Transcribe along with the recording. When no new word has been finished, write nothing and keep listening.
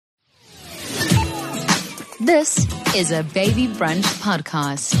This is a Baby Brunch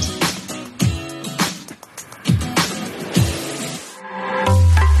podcast.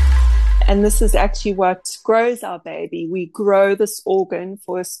 And this is actually what grows our baby. We grow this organ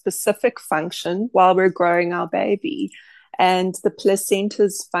for a specific function while we're growing our baby. And the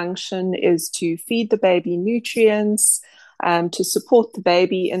placenta's function is to feed the baby nutrients, to support the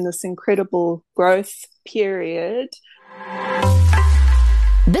baby in this incredible growth period.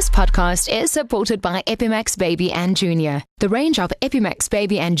 This podcast is supported by Epi-max Baby Junior. The range of Epi-max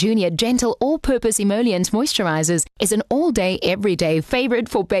Baby Junior gentle all-purpose emollient moisturizers is an all-day, everyday favorite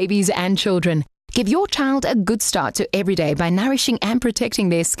for babies and children. Give your child a good start to every day by nourishing and protecting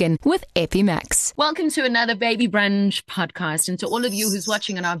their skin with Epi-max. Welcome to another Baby Brunch podcast. And to all of you who's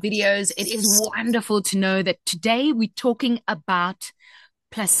watching on our videos, it is wonderful to know that today we're talking about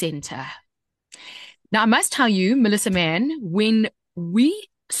placenta. Now, I must tell you, Melissa Mann, when we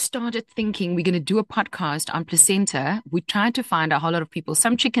started thinking we're going to do a podcast on placenta, we tried to find a whole lot of people.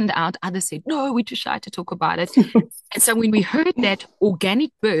 Some chickened out, others said, no, we're too shy to talk about it. And so when we heard that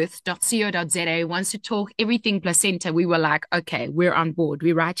organicbirth.co.za wants to talk everything placenta, we were like, okay, we're on board.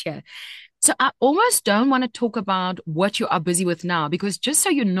 We're right here. So I almost don't want to talk about what you are busy with now, because just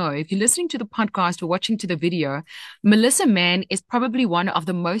so you know, if you're listening to the podcast or watching to the video, Melissa Mann is probably one of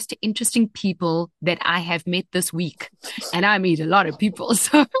the most interesting people that I have met this week. And I meet a lot of people.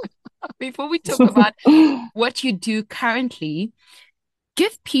 So before we talk about what you do currently,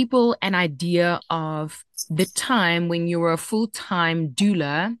 give people an idea of the time when you were a full-time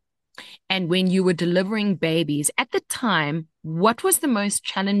doula and when you were delivering babies. At the time, what was the most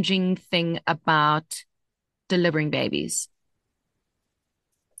challenging thing about delivering babies?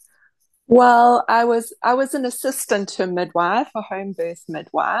 Well, I was an assistant to a midwife, a home birth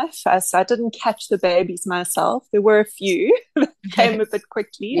midwife. So I didn't catch the babies myself. There were a few that came a bit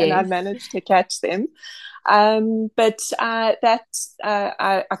quickly, yes, and I managed to catch them. But I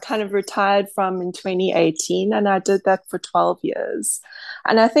kind of retired from in 2018, and I did that for 12 years.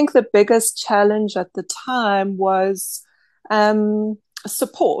 And I think the biggest challenge at the time was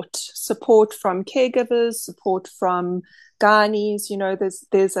support from caregivers, support from gynaes. You know,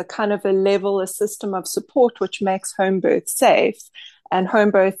 there's a kind of a system of support which makes home birth safe. And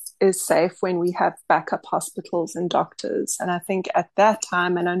home birth is safe when we have backup hospitals and doctors. And I think at that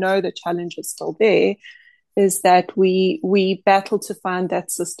time, and I know the challenge is still there, is that we battle to find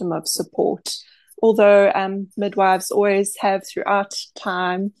that system of support. Although midwives always have throughout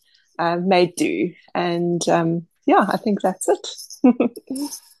time made do. And I think that's it.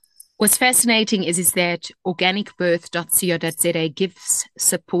 What's fascinating is that organicbirth.co.za gives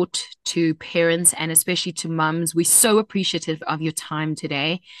support to parents and especially to mums. We're so appreciative of your time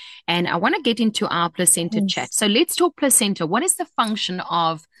today. And I want to get into our placenta chat. So let's talk placenta. What is the function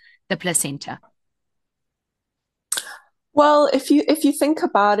of the placenta? Well, if you think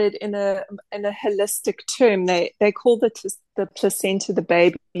about it in a holistic term, they call the placenta the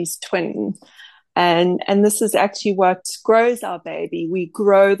baby's twin. And this is actually what grows our baby. We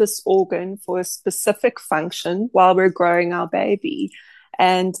grow this organ for a specific function while we're growing our baby.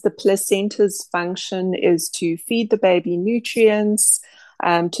 And the placenta's function is to feed the baby nutrients,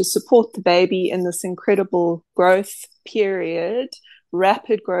 to support the baby in this incredible growth period,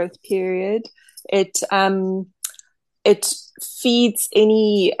 rapid growth period. It feeds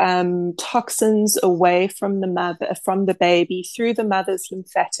any toxins away from the baby, through the mother's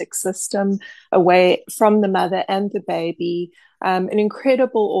lymphatic system, away from the mother and the baby. An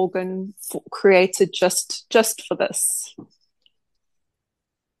incredible organ created just for this.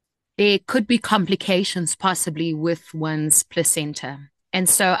 There could be complications possibly with one's placenta. And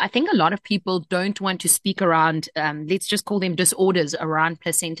so I think a lot of people don't want to speak around, let's just call them disorders around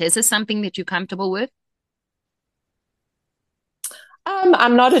placenta. Is this something that you're comfortable with?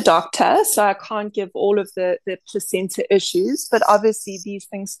 I'm not a doctor, so I can't give all of the placenta issues, but obviously these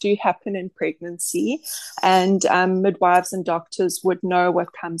things do happen in pregnancy, and midwives and doctors would know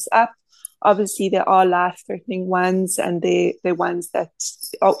what comes up. Obviously, there are life-threatening ones, and they're ones that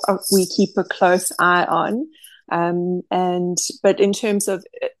we keep a close eye on. But in terms of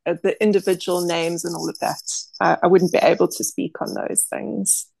the individual names and all of that, I wouldn't be able to speak on those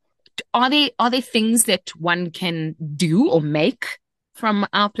things. Are there things that one can do or make from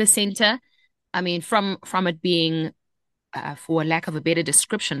our placenta? I mean, from it being, for lack of a better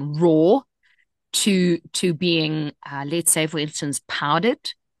description, raw to being, let's say, for instance,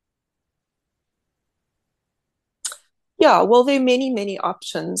 powdered? Yeah, well, there are many, many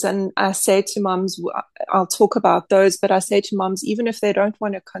options. And I say to moms, I'll talk about those, but I say to moms, even if they don't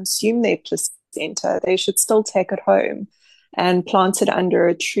want to consume their placenta, they should still take it home and plant it under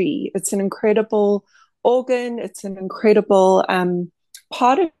a tree. It's an incredible organ. It's an incredible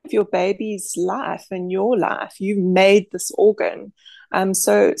part of your baby's life and your life. You've made this organ.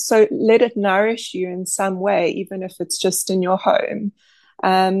 So let it nourish you in some way, even if it's just in your home.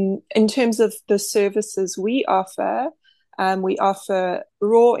 In terms of the services we offer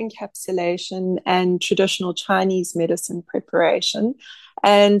raw encapsulation and traditional Chinese medicine preparation.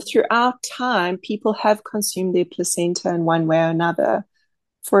 And throughout time, people have consumed their placenta in one way or another.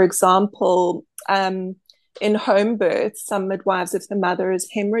 For example, in home birth, some midwives, if the mother is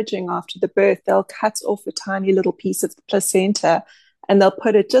hemorrhaging after the birth, they'll cut off a tiny little piece of the placenta and they'll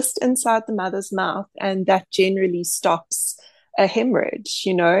put it just inside the mother's mouth, and that generally stops a hemorrhage,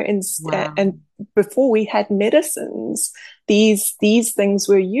 Wow. and before we had medicines, these things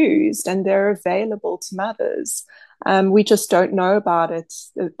were used and they're available to mothers. We just don't know about it.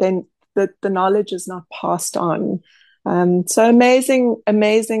 Then the knowledge is not passed on. So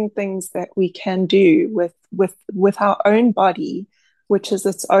amazing things that we can do with our own body, which is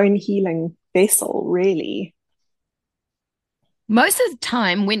its own healing vessel, really. Most of the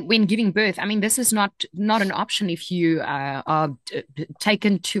time when giving birth, I mean, this is not an option if you are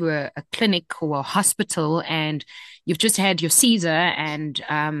taken to a clinic or a hospital and you've just had your Caesar and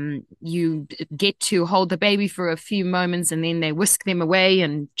you get to hold the baby for a few moments and then they whisk them away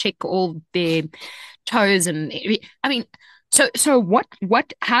and check all their toes and I mean, so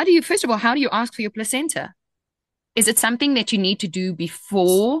how do you, first of all, how do you ask for your placenta? Is it something that you need to do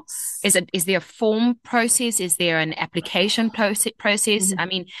before? Is there a form process? Is there an application process? I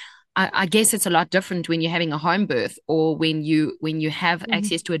mean, I guess it's a lot different when you're having a home birth or when you have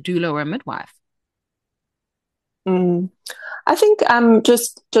access to a doula or a midwife. Mm. I think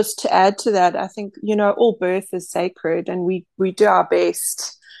just to add to that, I think all birth is sacred, and we do our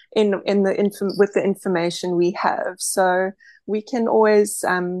best with the information we have. So we can always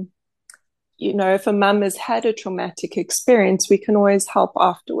if a mum has had a traumatic experience, we can always help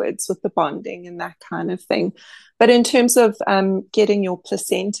afterwards with the bonding and that kind of thing. But in terms of getting your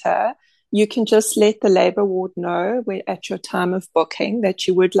placenta, you can just let the labor ward know at your time of booking that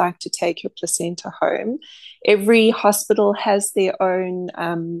you would like to take your placenta home. Every hospital has their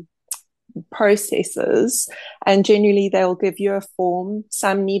own processes, and generally they'll give you a form.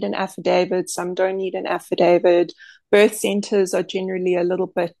 Some need an affidavit, some don't need an affidavit. Birth centers are generally a little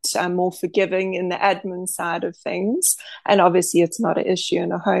bit more forgiving in the admin side of things, and obviously it's not an issue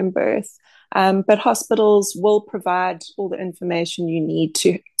in a home birth. But hospitals will provide all the information you need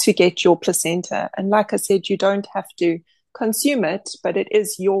to get your placenta. And like I said, you don't have to consume it, but it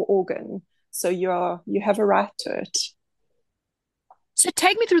is your organ, so you have a right to it. So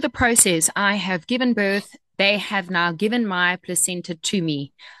take me through the process. I have given birth. They have now given my placenta to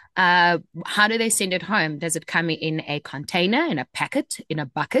me. How do they send it home? Does it come in a container, in a packet, in a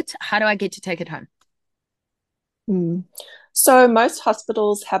bucket? How do I get to take it home? Mm. So most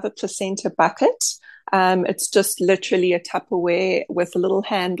hospitals have a placenta bucket. It's just literally a Tupperware with a little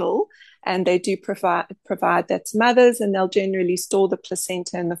handle, and they do provide that to mothers, and they'll generally store the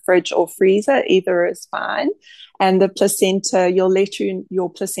placenta in the fridge or freezer. Either is fine. And the placenta, you'll let your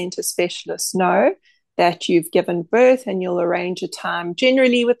placenta specialist know that you've given birth, and you'll arrange a time,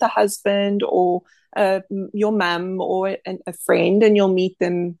 generally with the husband or your mum or a friend, and you'll meet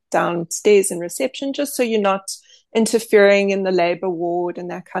them downstairs in reception, just so you're not interfering in the labor ward and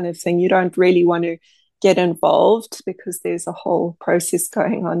that kind of thing. You don't really want to get involved because there's a whole process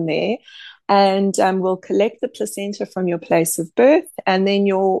going on there. And we'll collect the placenta from your place of birth, and then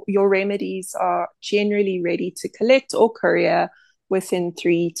your remedies are generally ready to collect or courier within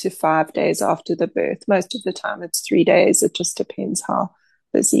 3 to 5 days after the birth. Most of the time it's 3 days. It just depends how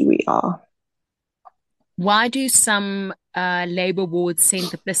busy we are. Why do some labor wards send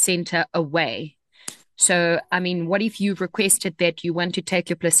the placenta away? So, I mean, what if you've requested that you want to take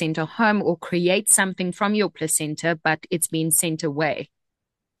your placenta home or create something from your placenta, but it's been sent away?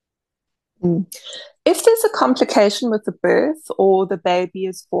 Mm. If there's a complication with the birth or the baby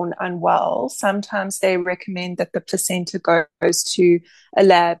is born unwell, sometimes they recommend that the placenta goes to a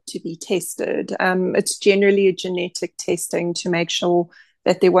lab to be tested. It's generally a genetic testing to make sure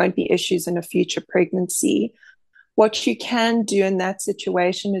that there won't be issues in a future pregnancy. What you can do in that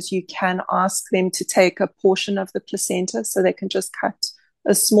situation is you can ask them to take a portion of the placenta, so they can just cut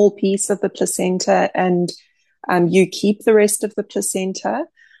a small piece of the placenta, and you keep the rest of the placenta.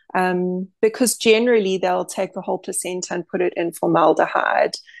 Because generally they'll take the whole placenta and put it in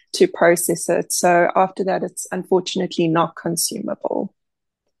formaldehyde to process it. So after that, it's unfortunately not consumable.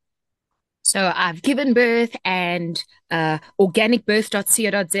 So I've given birth and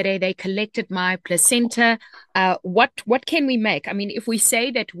organicbirth.co.za, they collected my placenta. What can we make? I mean, if we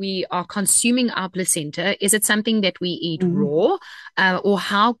say that we are consuming our placenta, is it something that we eat Mm. raw? Or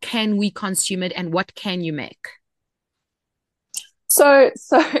how can we consume it and what can you make? So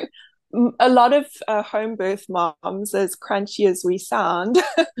a lot of home birth moms, as crunchy as we sound,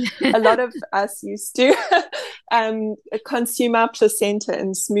 a lot of us used to consume our placenta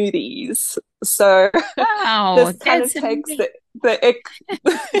in smoothies. So Wow, this kind of that's takes amazing. the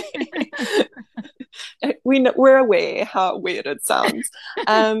we're aware how weird it sounds.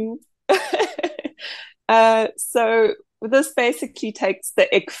 Um, so this basically takes the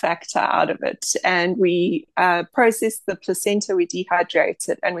ick factor out of it, and we process the placenta, we dehydrate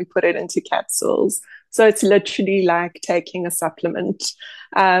it, and we put it into capsules. So it's literally like taking a supplement.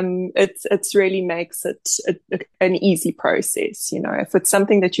 It's really makes it an easy process. You know, if it's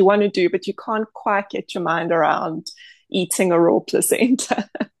something that you want to do, but you can't quite get your mind around eating a raw placenta.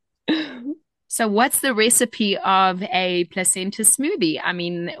 So what's the recipe of a placenta smoothie? I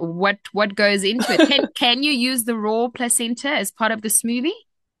mean, what goes into it? Can you use the raw placenta as part of the smoothie?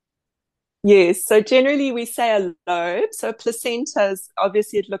 Yes, so generally we say a lobe. So placenta is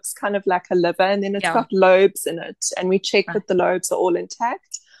obviously it looks kind of like a liver, and then it's Yeah. got lobes in it, and we check Right. that the lobes are all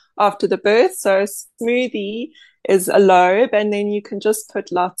intact after the birth. So a smoothie is a lobe, and then you can just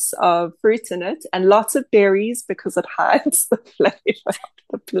put lots of fruit in it and lots of berries because it hides the flavor of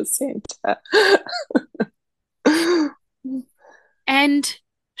the placenta. And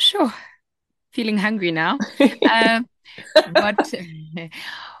sure, feeling hungry now. Um, what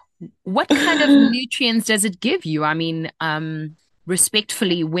what kind of nutrients does it give you? I mean,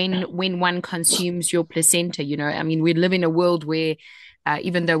 respectfully, when one consumes your placenta, I mean, we live in a world where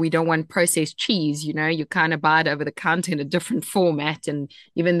even though we don't want processed cheese, you kind of buy it over the counter in a different format. And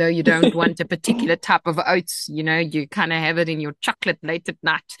even though you don't want a particular type of oats, you kind of have it in your chocolate late at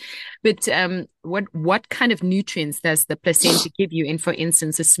night. But what kind of nutrients does the placenta give you in, for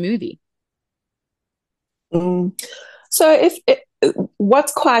instance, a smoothie? Mm. So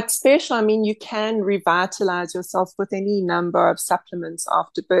what's quite special, I mean, you can revitalize yourself with any number of supplements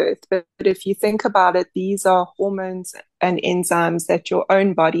after birth, but if you think about it, these are hormones and enzymes that your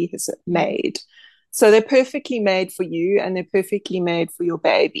own body has made. So they're perfectly made for you and they're perfectly made for your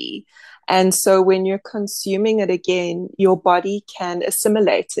baby. And so when you're consuming it again, your body can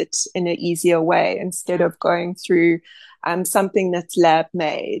assimilate it in an easier way instead of going through something that's lab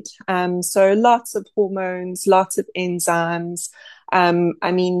made. So lots of hormones, lots of enzymes.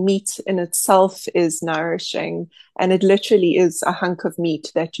 I mean, meat in itself is nourishing, and it literally is a hunk of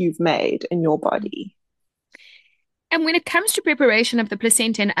meat that you've made in your body. And when it comes to preparation of the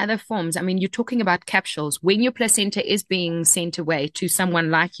placenta in other forms, I mean, you're talking about capsules. When your placenta is being sent away to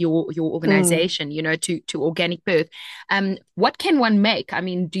someone like your Mm. organization, to organic birth, what can one make? I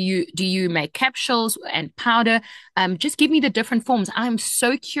mean, do you make capsules and powder? Just give me the different forms. I'm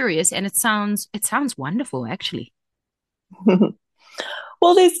so curious, and it sounds wonderful, actually.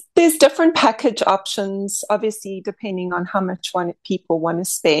 Well, there's different package options, obviously, depending on how much people want to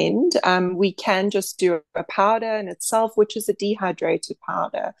spend. We can just do a powder in itself, which is a dehydrated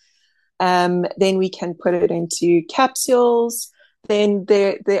powder. Then we can put it into capsules. Then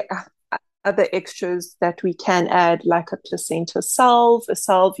there are other extras that we can add, like a placenta salve. A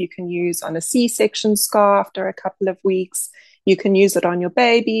salve you can use on a C-section scar after a couple of weeks. You can use it on your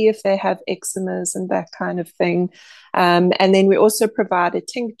baby if they have eczemas and that kind of thing. And then we also provide a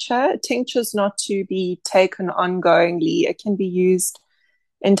tincture. Tincture is not to be taken ongoingly. It can be used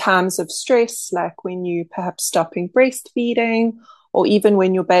in times of stress, like when you perhaps stopping breastfeeding, or even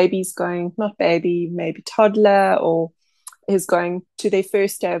when your baby's going, not baby, maybe toddler, or is going to their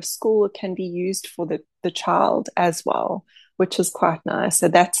first day of school. It can be used for the child as well, which is quite nice. So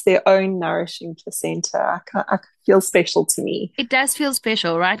that's their own nourishing placenta. I feel special to me. It does feel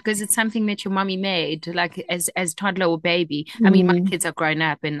special, right? Because it's something that your mommy made, like as toddler or baby. I mean, my Mm. kids are grown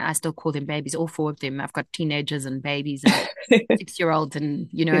up, and I still call them babies. All four of them. I've got teenagers and babies and 6 year olds, and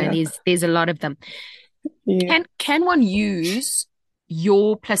Yeah. there's a lot of them. Yeah. Can one use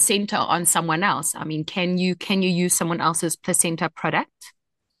your placenta on someone else? I mean, can you use someone else's placenta product?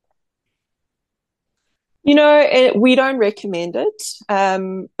 We don't recommend it,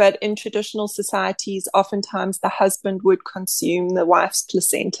 but in traditional societies, oftentimes the husband would consume the wife's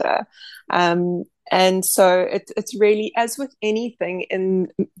placenta. And so it's really, as with anything in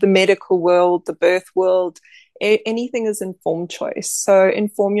the medical world, the birth world, anything is informed choice. So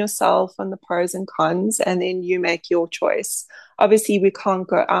inform yourself on the pros and cons, and then you make your choice. Obviously, we can't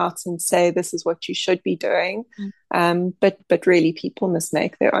go out and say this is what you should be doing, but really, people must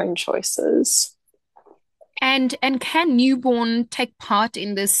make their own choices. And can newborn take part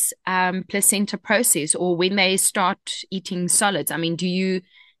in this placenta process, or when they start eating solids? I mean, do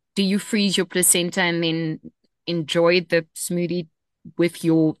you freeze your placenta and then enjoy the smoothie with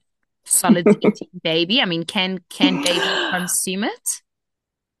your solids eating baby? I mean, can baby consume it?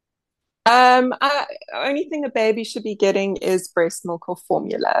 Only thing a baby should be getting is breast milk or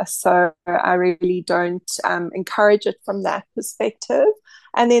formula. So I really don't encourage it from that perspective.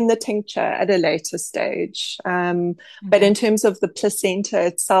 And then the tincture at a later stage. But in terms of the placenta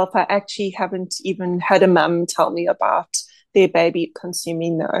itself, I actually haven't even had a mum tell me about their baby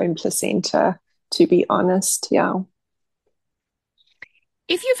consuming their own placenta, to be honest. Yeah.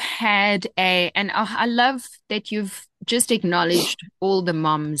 If you've had and I love that you've just acknowledged all the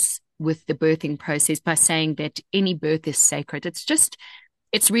moms with the birthing process by saying that any birth is sacred.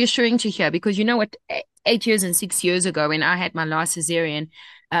 It's reassuring to hear, because you know what, 8 years and 6 years ago when I had my last cesarean,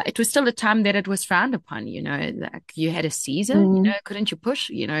 it was still a time that it was frowned upon, like you had a Caesar, couldn't you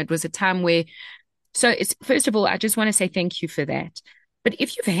push? It was a time where, so it's, first of all, I just want to say thank you for that. But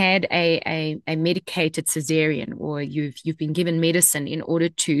if you've had a medicated cesarean, or you've been given medicine in order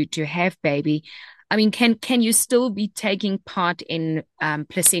to have baby, I mean, can you still be taking part in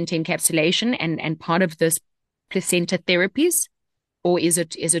placenta encapsulation and part of this placenta therapies, or is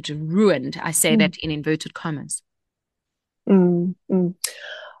it ruined? I say that in inverted commas. Mm, mm.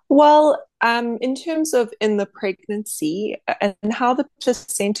 Well, in terms of in the pregnancy and how the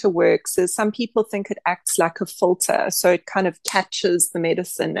placenta works is some people think it acts like a filter. So it kind of catches the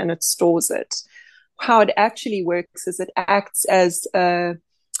medicine and it stores it. How it actually works is it acts as a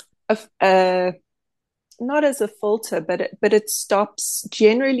not as a filter, but it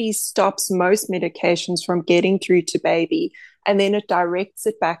generally stops most medications from getting through to baby, and then it directs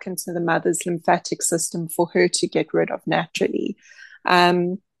it back into the mother's lymphatic system for her to get rid of naturally.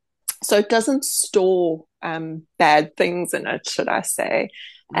 So it doesn't store bad things in it, should I say.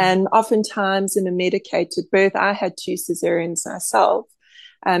 And oftentimes in a medicated birth, I had 2 cesareans myself.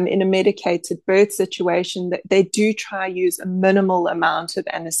 In a medicated birth situation, that they do try use a minimal amount of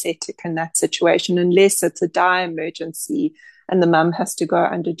anesthetic in that situation, unless it's a dire emergency and the mum has to go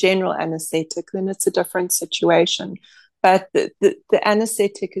under general anesthetic, then it's a different situation. But the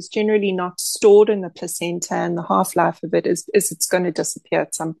anesthetic is generally not stored in the placenta, and the half-life of it is it's going to disappear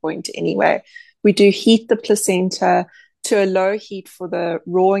at some point anyway. We do heat the placenta to a low heat for the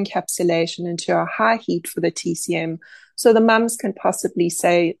raw encapsulation and to a high heat for the TCM. So the mums can possibly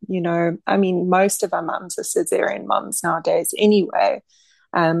say, I mean, most of our mums are cesarean mums nowadays anyway,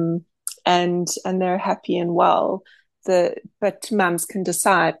 and they're happy and well. But mums can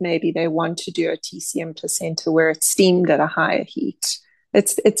decide maybe they want to do a TCM placenta where it's steamed at a higher heat.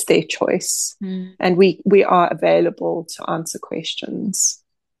 It's their choice, and we are available to answer questions.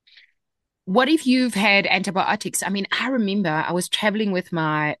 What if you've had antibiotics? I mean, I remember I was traveling with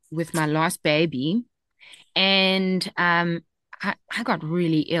my last baby, and I got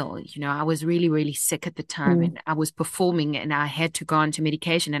really ill. I was really, really sick at the time, and I was performing, and I had to go onto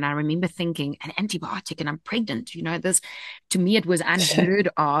medication. And I remember thinking, an antibiotic, and I'm pregnant. This, to me, it was unheard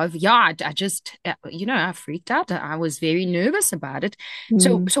of. Yeah, I just, I freaked out. I was very nervous about it.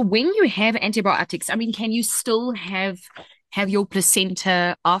 So when you have antibiotics, I mean, can you still have your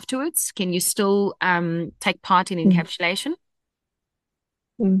placenta afterwards? Can you still take part in encapsulation?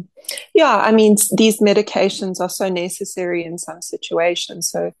 Yeah, I mean, these medications are so necessary in some situations.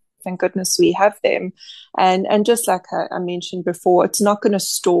 So thank goodness we have them. And just like I mentioned before, it's not going to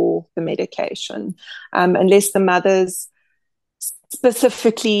store the medication unless the mother's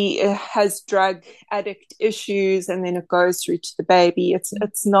specifically has drug addict issues, and then it goes through to the baby.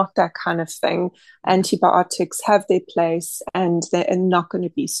 It's not that kind of thing. Antibiotics have their place, and they're not going to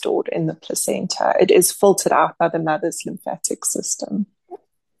be stored in the placenta. It is filtered out by the mother's lymphatic system.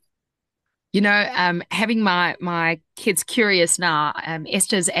 Having my kids curious now,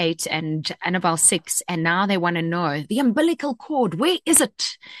 Esther's 8 and Annabelle's 6, and now they want to know the umbilical cord. Where is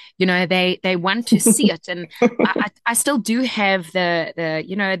it? They want to see it, and I still do have the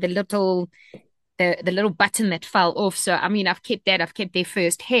little button that fell off. So I mean, I've kept that. I've kept their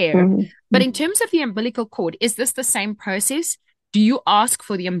first hair. But in terms of the umbilical cord, is this the same process? Do you ask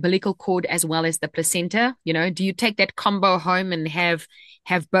for the umbilical cord as well as the placenta? Do you take that combo home and have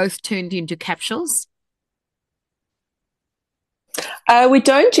both turned into capsules? We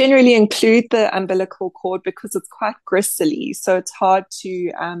don't generally include the umbilical cord because it's quite gristly, so it's hard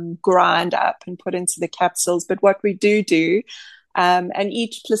to grind up and put into the capsules. But what we do, and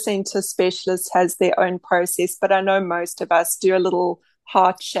each placenta specialist has their own process, but I know most of us do a little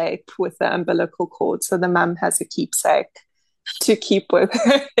heart shape with the umbilical cord, so the mum has a keepsake to keep with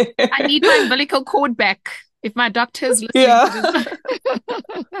her. I need my umbilical cord back. If my doctor's listening Yeah. to this.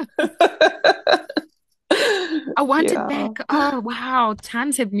 I want it Yeah. back. Oh, wow.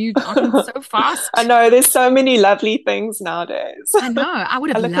 Times have moved on so I fast. know there's so many lovely things nowadays. I know. I would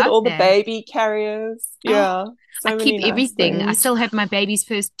I have look at loved all the that. baby carriers. Oh, Yeah, I so keep many nice everything. I things. still have my baby's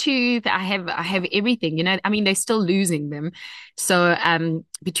first tooth. I have everything. I mean, they're still losing them. So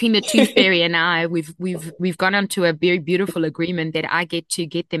between the tooth fairy and I, we've gone onto a very beautiful agreement that I get to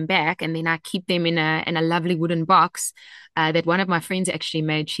get them back, and then I keep them in a lovely wooden box that one of my friends actually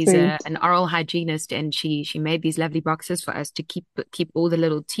made. She's Sweet. an oral hygienist, and she made these lovely boxes for us to keep all the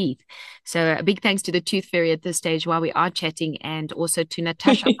little teeth. So a big thanks to the tooth fairy at this stage while we are chatting, and also to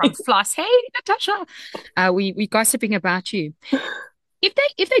Natasha from Floss. Hey, Natasha. We gossiping about you.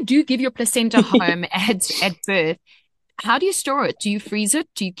 If they do give your placenta home at birth, how do you store it? Do you freeze it?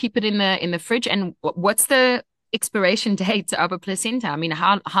 Do you keep it in the fridge? And what's the expiration date of a placenta? I mean,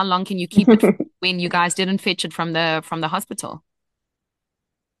 how long can you keep it when you guys didn't fetch it from the hospital?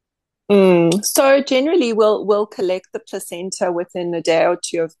 So generally, we'll collect the placenta within a day or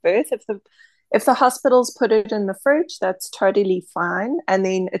two of birth. If the hospitals put it in the fridge, that's totally fine, and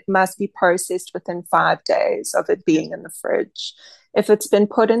then it must be processed within 5 days of it being in the fridge. If it's been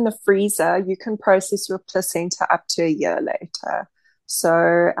put in the freezer, you can process your placenta up to a year later.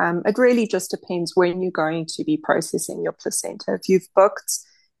 So it really just depends when you're going to be processing your placenta. If you've booked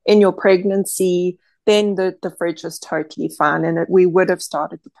in your pregnancy, then the fridge is totally fine, and we would have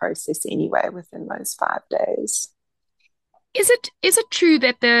started the process anyway within those 5 days. Is it true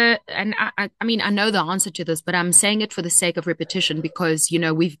that and I mean I know the answer to this, but I'm saying it for the sake of repetition because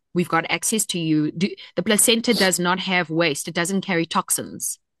we've got access to you. The placenta does not have waste. It doesn't carry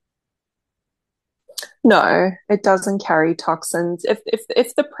toxins. No, it doesn't carry toxins.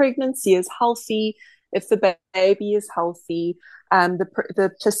 If the pregnancy is healthy, if the baby is healthy,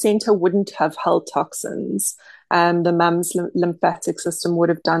 the placenta wouldn't have held toxins. The mum's lymphatic system would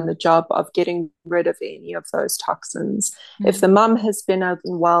have done the job of getting rid of any of those toxins. If the mum has been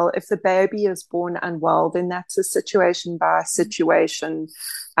unwell, if the baby is born unwell, then that's a situation by situation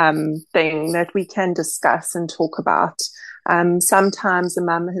thing that we can discuss and talk about. Sometimes the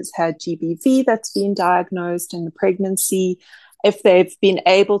mum has had GBV that's been diagnosed in the pregnancy. If they've been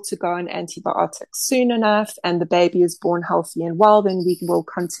able to go on antibiotics soon enough and the baby is born healthy and well, then we will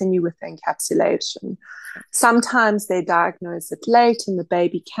continue with the encapsulation. Sometimes they diagnose it late and the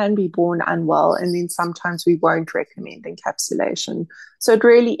baby can be born unwell, and then sometimes we won't recommend encapsulation. So it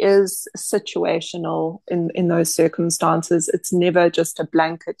really is situational in those circumstances. It's never just a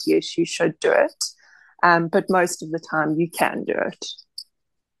blanket, yes, you should do it. But most of the time you can do it.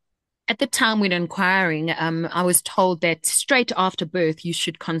 At the time when inquiring, I was told that straight after birth you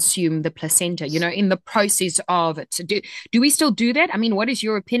should consume the placenta. In the process of it. So do we still do that? I mean, what is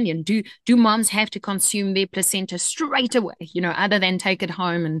your opinion? Do moms have to consume their placenta straight away? Other than take it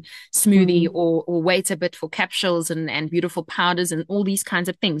home and smoothie or wait a bit for capsules and beautiful powders and all these kinds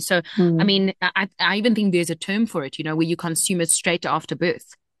of things. So, I mean, I even think there's a term for it. Where you consume it straight after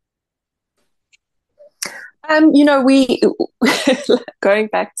birth. We going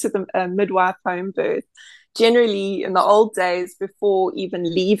back to the midwife home birth. Generally, in the old days, before even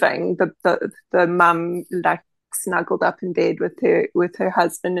leaving, the mum like snuggled up in bed with her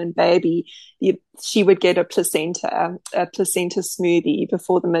husband and baby. She would get a placenta smoothie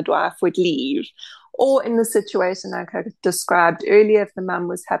before the midwife would leave. Or in the situation like I described earlier, if the mum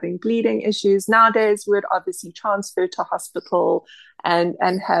was having bleeding issues, nowadays we'd obviously transfer to hospital and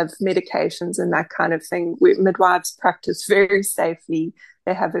have medications and that kind of thing. Midwives practice very safely.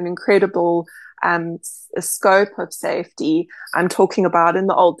 They have an incredible scope of safety. I'm talking about in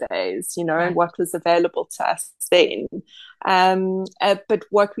the old days, and what was available to us then. But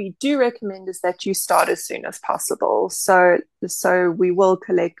what we do recommend is that you start as soon as possible. So we will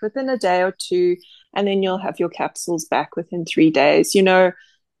collect within a day or two, and then you'll have your capsules back within 3 days.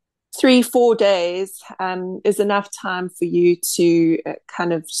 3-4 days is enough time for you to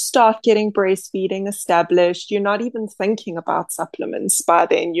kind of start getting breastfeeding established. You're not even thinking about supplements by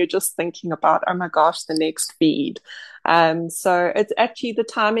then. You're just thinking about, oh my gosh, the next feed. So it's actually, the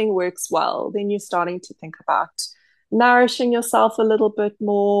timing works well. Then you're starting to think about nourishing yourself a little bit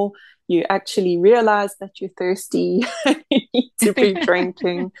more. You actually realize that you're thirsty. You need to be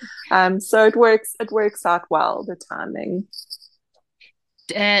drinking. So it works out well, the timing.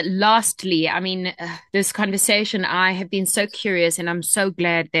 lastly, I mean, this conversation, I have been so curious, and I'm so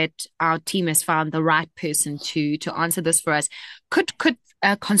glad that our team has found the right person to answer this for us. Could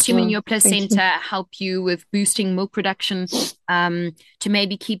consuming your Thank placenta you. help you with boosting milk production, to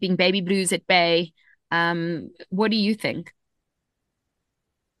maybe keeping baby blues at bay? What do you think?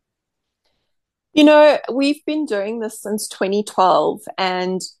 You know, we've been doing this since 2012,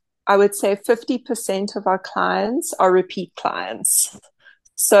 and I would say 50% of our clients are repeat clients.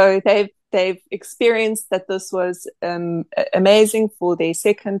 So they've experienced that this was amazing for their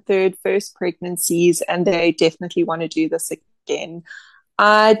second, third, first pregnancies, and they definitely want to do this again.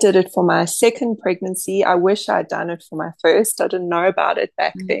 I did it for my second pregnancy. I wish I'd done it for my first. I didn't know about it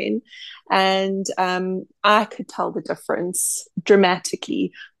back then. And I could tell the difference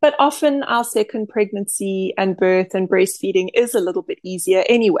dramatically. But often our second pregnancy and birth and breastfeeding is a little bit easier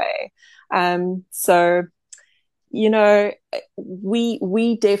anyway. So you know,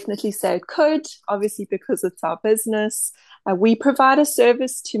 we definitely say it could, obviously, because it's our business. We provide a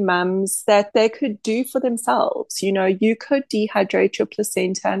service to mums that they could do for themselves. You know, you could dehydrate your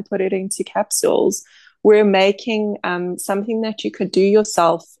placenta and put it into capsules. We're making something that you could do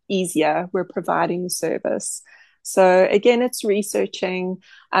yourself easier. We're providing the service. So again, it's researching,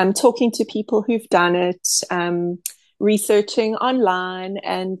 talking to people who've done it, researching online,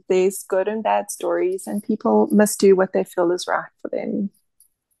 and there's good and bad stories, and people must do what they feel is right for them.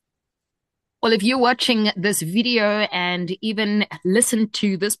 Well, if you're watching this video and even listen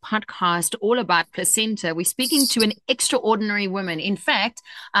to this podcast all about placenta, we're speaking to an extraordinary woman. In fact,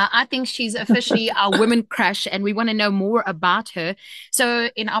 I think she's officially our women crush, and we want to know more about her. So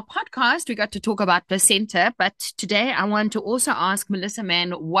in our podcast, we got to talk about placenta, but today I want to also ask Melissa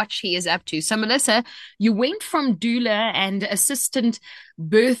Mann what she is up to. So Melissa, you went from doula and assistant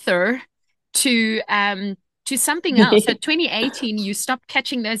birther to something else. So 2018, you stopped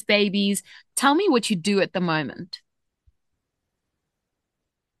catching those babies. Tell me what you do at the moment.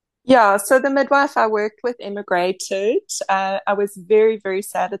 Yeah, so the midwife I worked with immigrated. I was very, very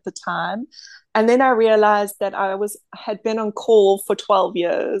sad at the time. And then I realized that had been on call for 12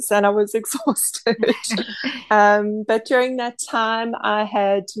 years and I was exhausted. But during that time,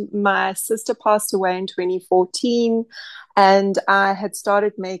 my sister passed away in 2014, and I had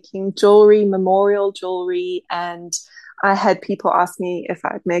started making jewelry, memorial jewelry, and I had people ask me if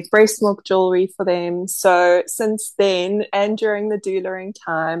I'd make breast milk jewelry for them. So since then, and during the doulaing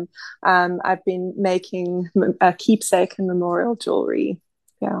time, I've been making a keepsake and memorial jewelry.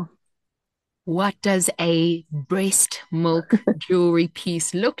 Yeah. What does a breast milk jewelry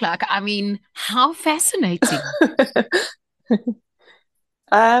piece look like? I mean, how fascinating.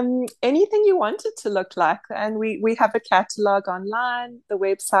 Anything you want it to look like. And we have a catalog online, the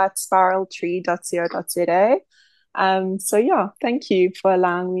website spiraltree.co.za. So yeah, thank you for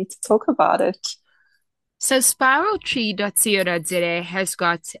allowing me to talk about it. So spiraltree.co.za has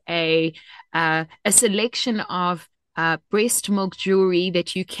got a selection of breast milk jewelry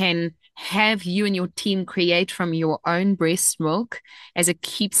that you can have you and your team create from your own breast milk as a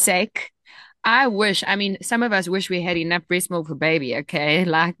keepsake. I mean, some of us wish we had enough breast milk for baby, okay?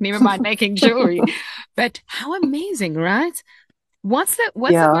 Like, never mind making jewelry. But how amazing, right? What's the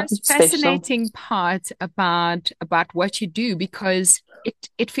Yeah, most it's special. fascinating part about what you do? Because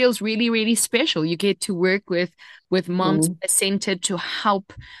it feels really, really special. You get to work with mom's Mm. placenta to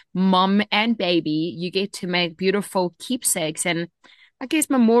help mom and baby. You get to make beautiful keepsakes and I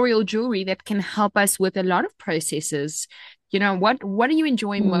guess memorial jewelry that can help us with a lot of processes. You know, what do you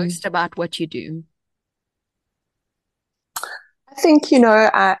enjoy Mm. most about what you do? I think, you know,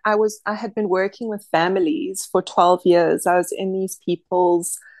 I had been working with families for 12 years. I was in these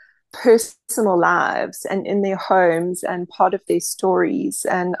people's personal lives and in their homes and part of their stories.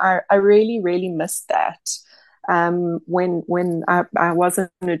 And I really, really missed that when I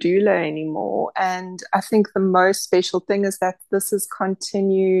wasn't a doula anymore. And I think the most special thing is that this is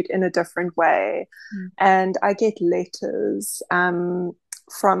continued in a different way. Mm. And I get letters from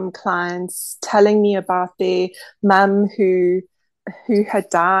clients telling me about their mum who had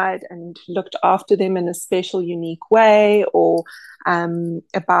died and looked after them in a special, unique way, or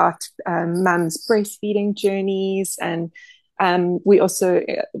about mum's breastfeeding journeys. And we also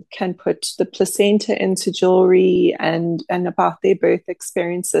can put the placenta into jewelry and about their birth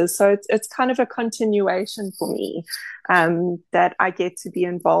experiences. So it's kind of a continuation for me that I get to be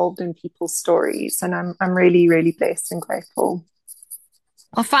involved in people's stories, and I'm really, really blessed and grateful.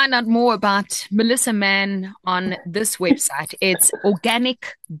 I'll find out more about Melissa Mann on this website. It's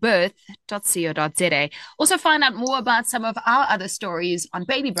organicbirth.co.za. Also find out more about some of our other stories on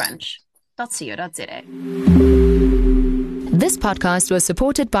babybrunch.co.za. This podcast was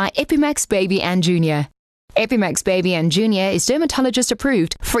supported by Epi-max Baby and Junior. Epi-max Baby and Junior is dermatologist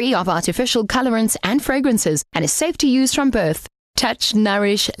approved, free of artificial colorants and fragrances, and is safe to use from birth. Touch,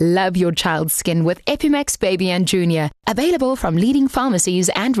 nourish, love your child's skin with Epi-max Baby and Junior. Available from leading pharmacies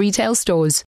and retail stores.